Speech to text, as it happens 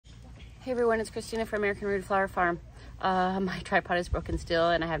Hey everyone, it's Christina from American Root Flower Farm. My tripod is broken still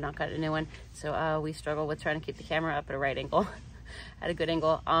and I have not got a new one. So we struggle with trying to keep the camera up at a right angle, at a good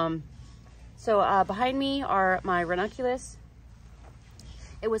angle. Behind me are my Ranunculus.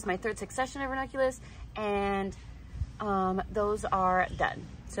 It was my third succession of Ranunculus and those are done.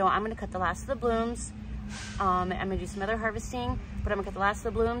 So I'm gonna cut the last of the blooms. I'm gonna do some other harvesting, but I'm gonna cut the last of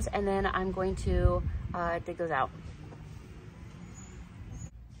the blooms and then I'm going to dig those out.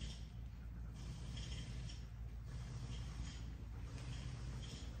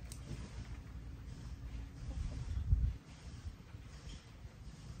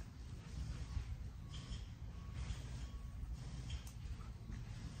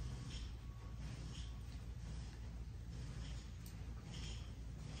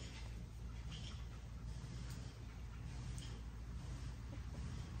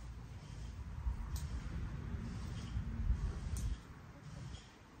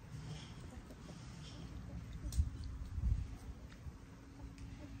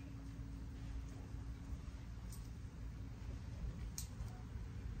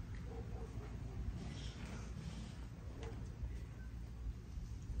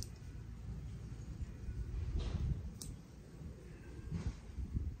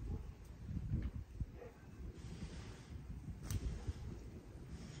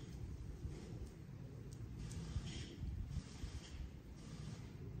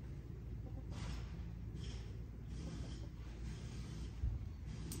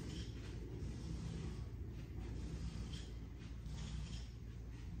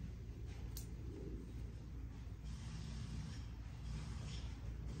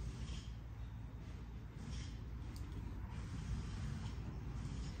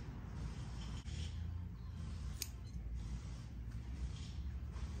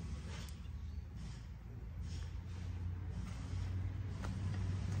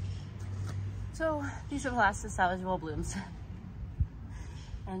 So these are the last of salvageable blooms.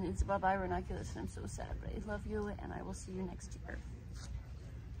 And it's bye-bye Ranunculus and I'm so sad, but I love you and I will see you next year.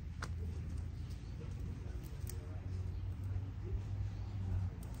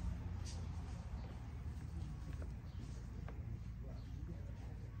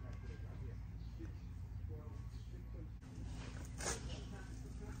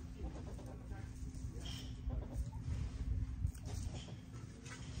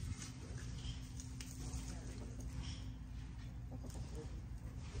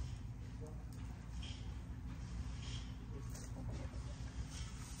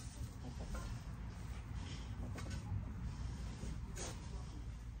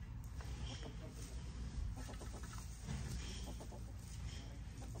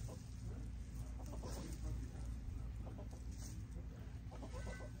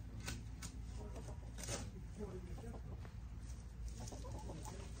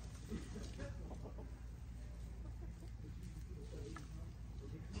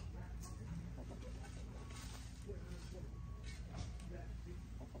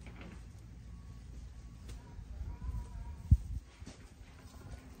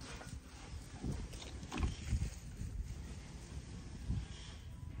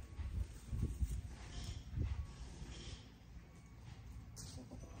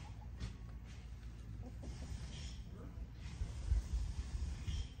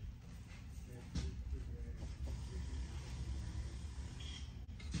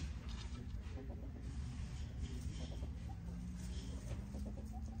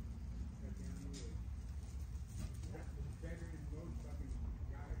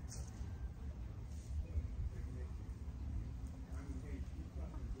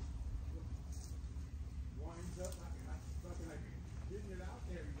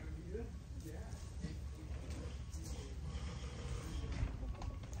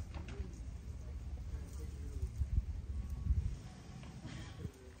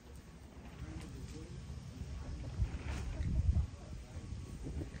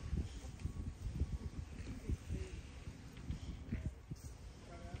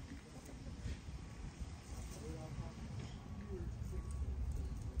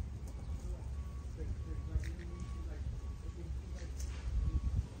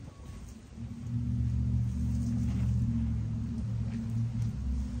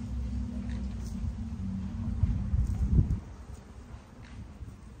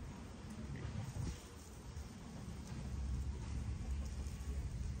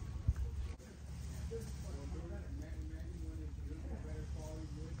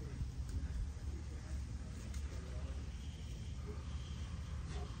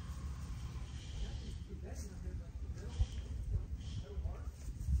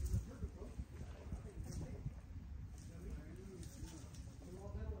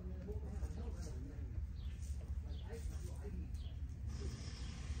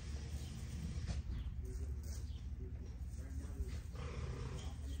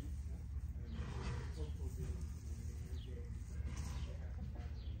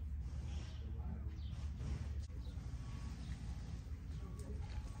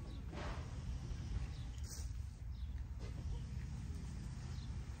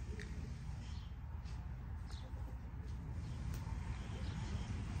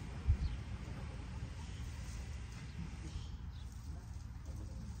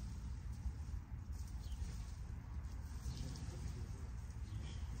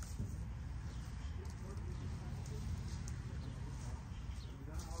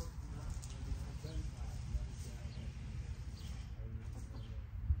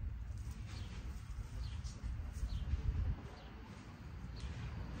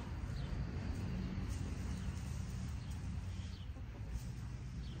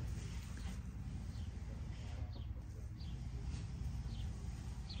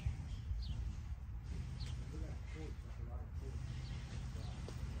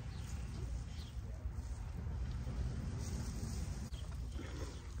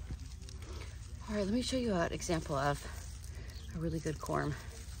 All right, let me show you an example of a really good corm.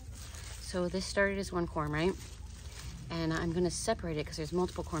 So this started as one corm, right? And I'm gonna separate it because there's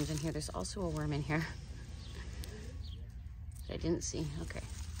multiple corms in here. There's also a worm in here that I didn't see. Okay,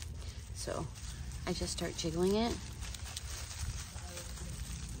 so I just start jiggling it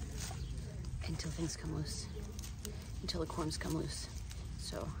until things come loose, until the corms come loose.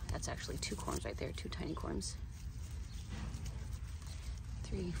 So that's actually 2 corms right there, 2 tiny corms.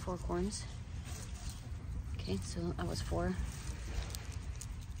 3, 4 corms. Okay, so that was 4.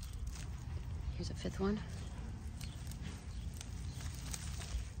 Here's a 5th one.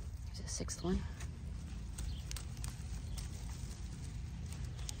 Here's a 6th one.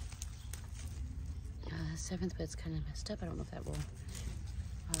 Seventh, but it's kind of messed up. I don't know if that will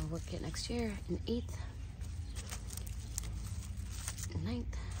work yet next year. An 8th,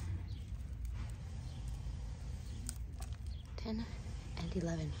 9th, 10, and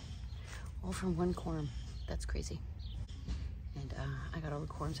 11. All from one corm. That's crazy. And I got all the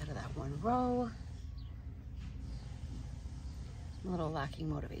corms out of that one row. I'm a little lacking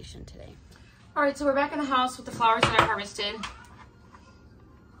motivation today. All right, so we're back in the house with the flowers that I harvested.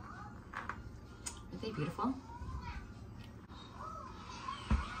 Aren't they beautiful?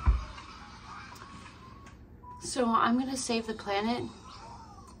 So I'm gonna save the planet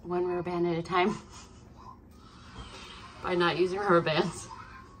one rubber band at a time by not using rubber bands.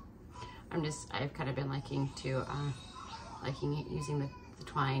 I've kind of been liking using the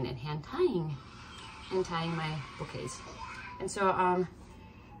twine and hand tying my bouquets. And so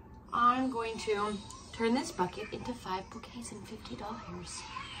I'm going to turn this bucket into 5 bouquets and $50.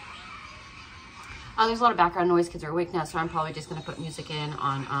 There's a lot of background noise. Kids are awake now, so I'm probably just gonna put music in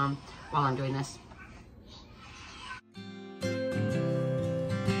on while I'm doing this.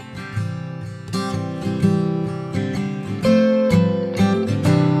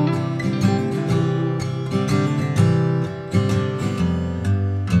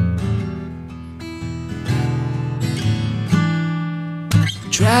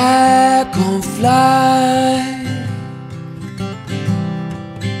 Dragonfly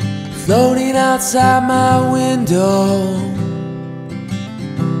floating outside my window.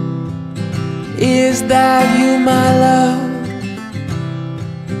 Is that you, my love?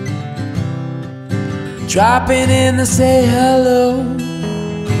 Dropping in to say hello.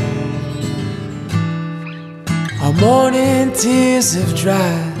 Our morning tears have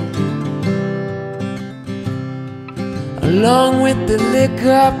dried, along with the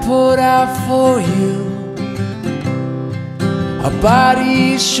liquor I poured out for you. Our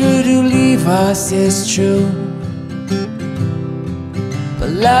bodies sure do leave us, it's true, but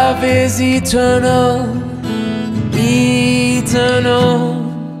love is eternal, eternal.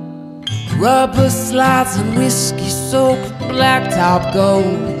 Rubber slides and whiskey soap, blacktop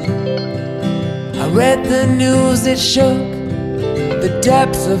gold. I read the news, it shook the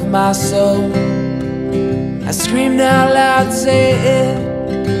depths of my soul. I screamed out loud, say it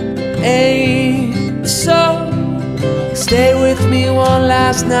ain't so. Stay with me one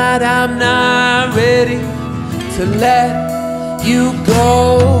last night, I'm not ready to let you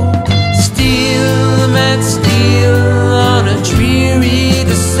go. Steel met steel on a dreary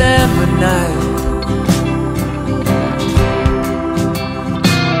December night.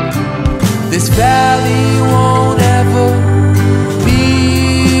 This valley won't ever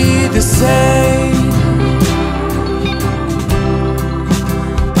be the same.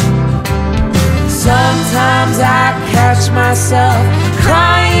 Sometimes I catch myself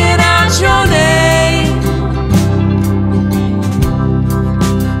crying out your name.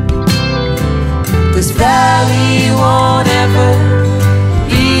 This valley won't ever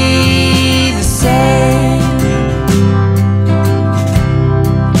be the same.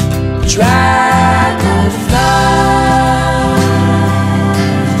 Dragonfly,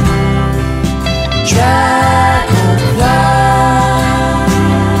 dragonfly,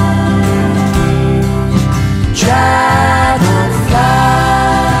 dragonfly.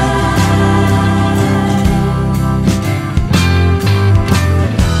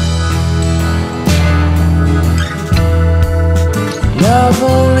 Love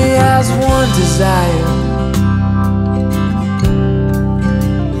only has one desire,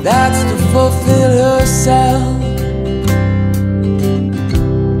 that's to fulfill herself.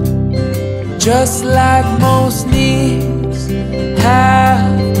 Just like most needs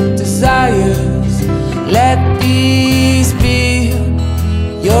have desires, let these be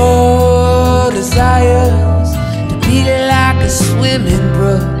your desires. To be like a swimming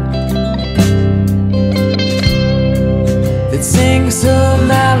brook that sings a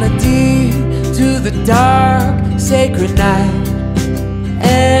melody to the dark, sacred night.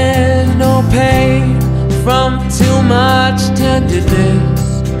 And no pain much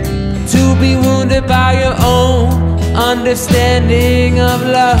tenderness to be wounded by your own understanding of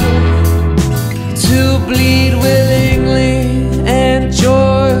love, to bleed willingly and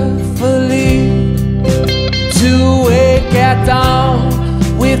joyfully, to wake at dawn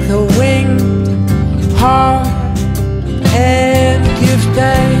with a winged heart and give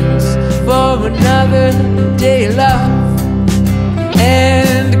thanks for another day, love,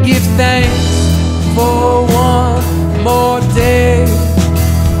 and give thanks for one more day.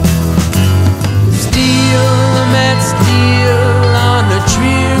 Steel met steel on a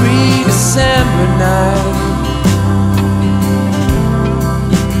dreary December night.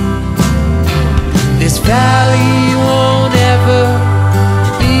 This valley won't ever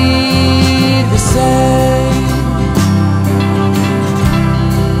be the same.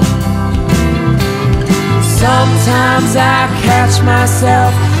 Sometimes I catch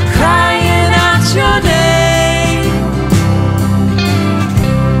myself crying out your name.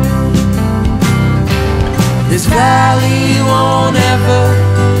 This valley won't ever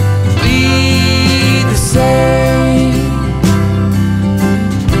be the same.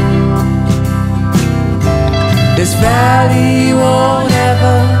 This valley won't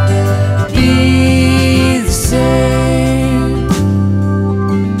ever be the same.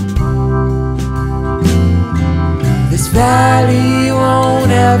 This valley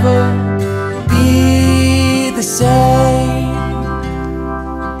won't ever be the same.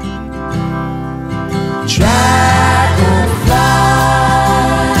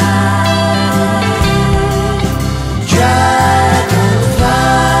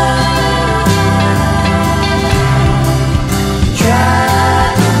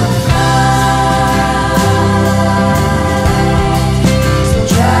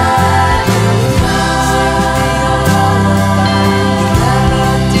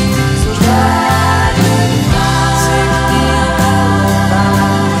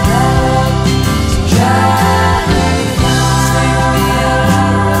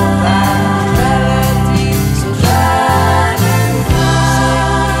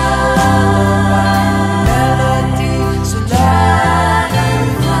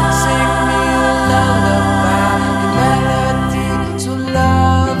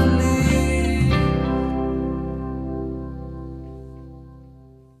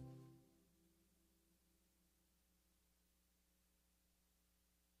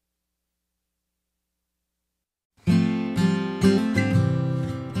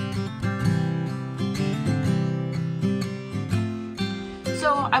 So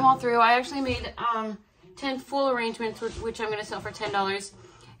I'm all through. I actually made 10 full arrangements, which I'm going to sell for $10.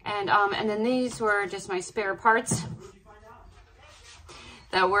 And then these were just my spare parts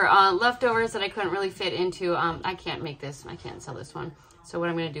that were leftovers that I couldn't really fit into. I can't make this. I can't sell this one. So what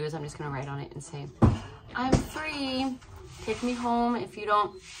I'm going to do is I'm just going to write on it and say, I'm free. Take me home if you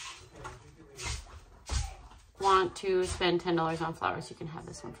don't want to spend $10 on flowers. You can have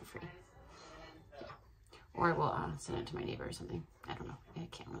this one for free. Yeah. Or I will send it to my neighbor or something. I don't know. I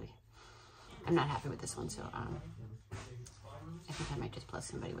can't really. I'm not happy with this one, so I think I might just bless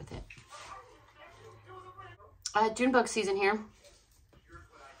somebody with it. June bug season here.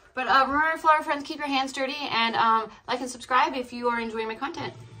 But remember, flower friends, keep your hands dirty and like and subscribe if you are enjoying my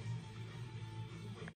content.